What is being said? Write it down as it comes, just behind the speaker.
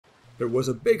There was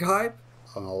a big hype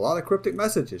and a lot of cryptic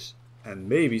messages and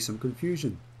maybe some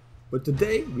confusion. But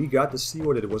today we got to see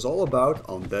what it was all about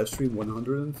on DevStream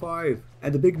 105.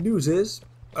 And the big news is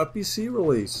a PC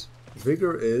release.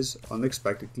 Vigor is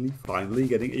unexpectedly finally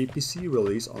getting a PC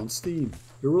release on Steam.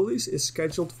 The release is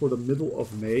scheduled for the middle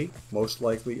of May, most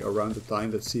likely around the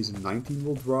time that Season 19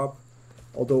 will drop,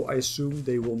 although I assume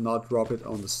they will not drop it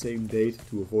on the same date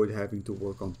to avoid having to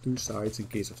work on two sides in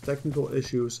case of technical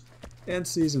issues, and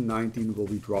Season 19 will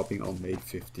be dropping on May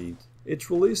 15th. It's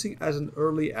releasing as an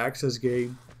early access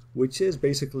game, which is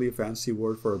basically a fancy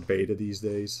word for a beta these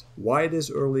days. Why it is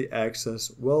early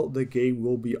access? Well, the game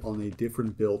will be on a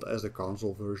different build as the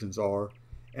console versions are,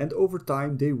 and over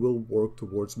time they will work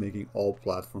towards making all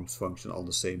platforms function on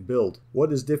the same build.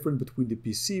 What is different between the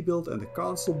PC build and the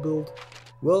console build?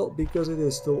 Well, because it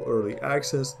is still early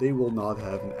access, they will not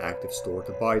have an active store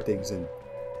to buy things in,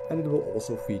 and it will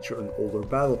also feature an older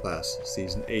battle pass,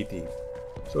 Season 18.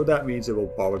 So that means it will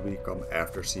probably come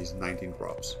after Season 19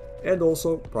 drops. And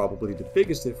also, probably the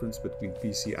biggest difference between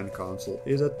PC and console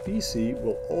is that PC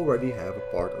will already have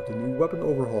a part of the new weapon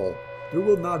overhaul. There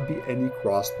will not be any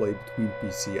crossplay between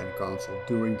PC and console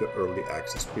during the early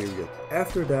access period.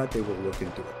 After that they will look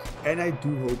into it. And I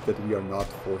do hope that we are not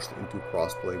forced into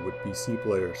crossplay with PC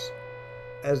players,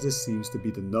 as this seems to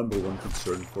be the #1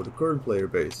 concern for the current player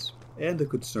base. And a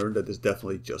concern that is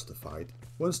definitely justified.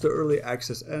 Once the early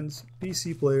access ends,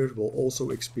 PC players will also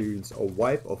experience a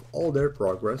wipe of all their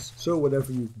progress, so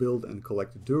whatever you build and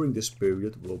collect during this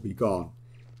period will be gone.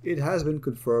 It has been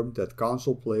confirmed that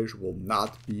console players will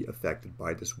not be affected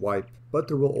by this wipe, but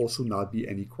there will also not be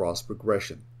any cross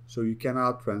progression, so you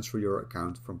cannot transfer your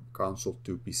account from console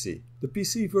to PC. The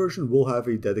PC version will have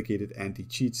a dedicated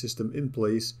anti-cheat system in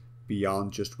place,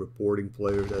 beyond just reporting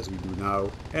players as we do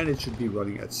now, and it should be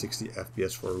running at 60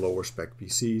 FPS for lower spec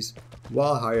PCs,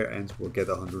 while higher ends will get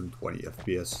 120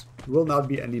 FPS. There will not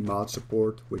be any mod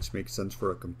support, which makes sense for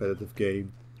a competitive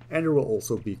game, and there will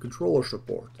also be controller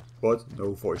support, but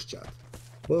no voice chat.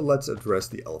 Well, let's address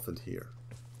the elephant here.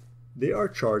 They are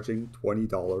charging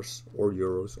 $20 or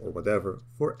euros or whatever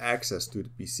for access to the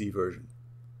PC version.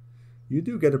 You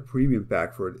do get a premium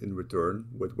pack for it in return,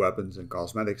 with weapons and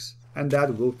cosmetics, and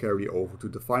that will carry over to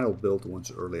the final build once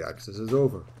early access is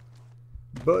over.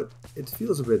 But it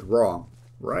feels a bit wrong,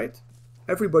 right?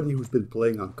 Everybody who's been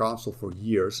playing on console for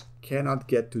years cannot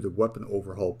get to the weapon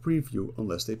overhaul preview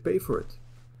unless they pay for it.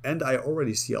 And I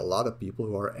already see a lot of people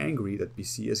who are angry that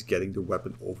PC is getting the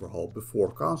weapon overhaul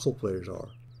before console players are.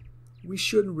 We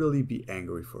shouldn't really be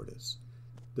angry for this.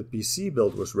 The PC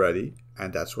build was ready,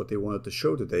 and that's what they wanted to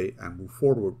show today and move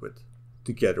forward with,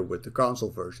 together with the console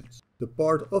versions. The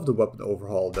part of the weapon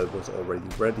overhaul that was already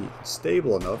ready and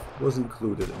stable enough was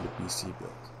included in the PC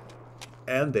build.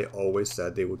 And they always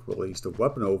said they would release the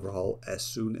weapon overhaul as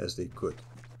soon as they could.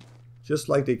 Just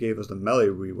like they gave us the melee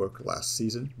rework last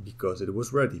season because it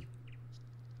was ready.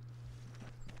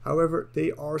 However,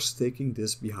 they are sticking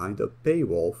this behind a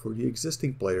paywall for the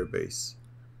existing player base.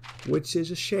 Which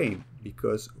is a shame,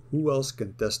 because who else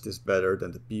can test this better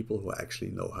than the people who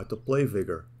actually know how to play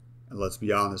Vigor? And let's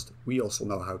be honest, we also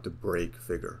know how to break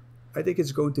Vigor. I think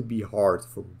it's going to be hard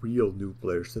for real new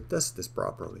players to test this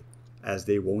properly, as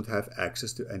they won't have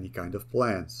access to any kind of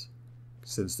plans.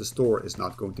 Since the store is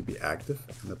not going to be active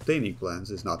and obtaining plans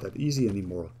is not that easy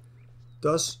anymore,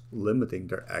 thus limiting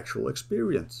their actual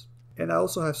experience. And I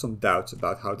also have some doubts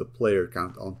about how the player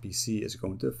count on PC is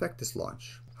going to affect this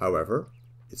launch. However,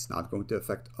 it's not going to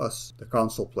affect us, the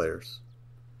console players.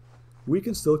 We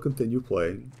can still continue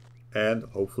playing, and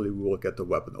hopefully we will get the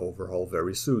weapon overhaul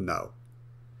very soon now.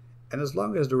 And as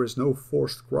long as there is no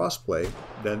forced crossplay,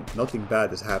 then nothing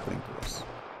bad is happening to us.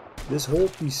 This whole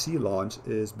PC launch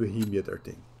is Bohemia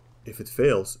thing. If it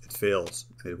fails,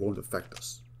 and it won't affect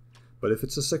us. But if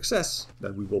it's a success,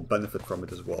 then we will benefit from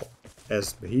it as well,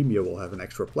 as Bohemia will have an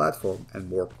extra platform and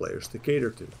more players to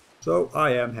cater to. So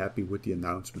I am happy with the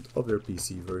announcement of their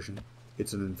PC version.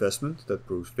 It's an investment that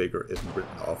proves Vigor isn't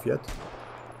written off yet.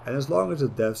 And as long as the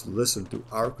devs listen to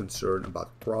our concern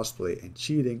about crossplay and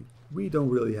cheating, we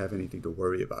don't really have anything to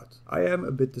worry about. I am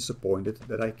a bit disappointed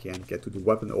that I can't get to the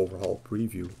weapon overhaul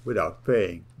preview without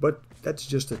paying, but that's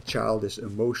just a childish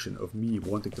emotion of me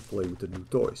wanting to play with the new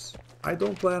toys. I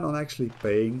don't plan on actually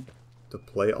paying to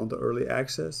play on the early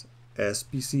access, as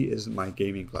PC isn't my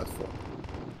gaming platform.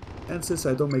 And since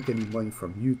I don't make any money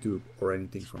from YouTube or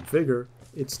anything from Vigor,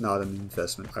 it's not an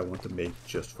investment I want to make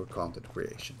just for content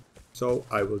creation. So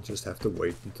I will just have to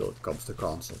wait until it comes to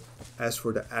console. As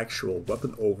for the actual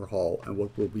weapon overhaul and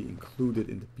what will be included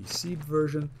in the PC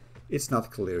version, it's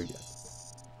not clear yet.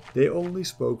 They only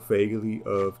spoke vaguely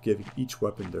of giving each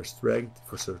weapon their strength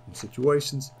for certain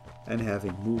situations and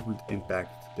having movement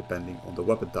impact depending on the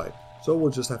weapon type. So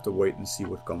we'll just have to wait and see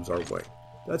what comes our way.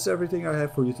 That's everything I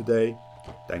have for you today.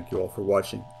 Thank you all for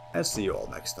watching and see you all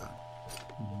next time.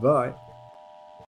 Bye!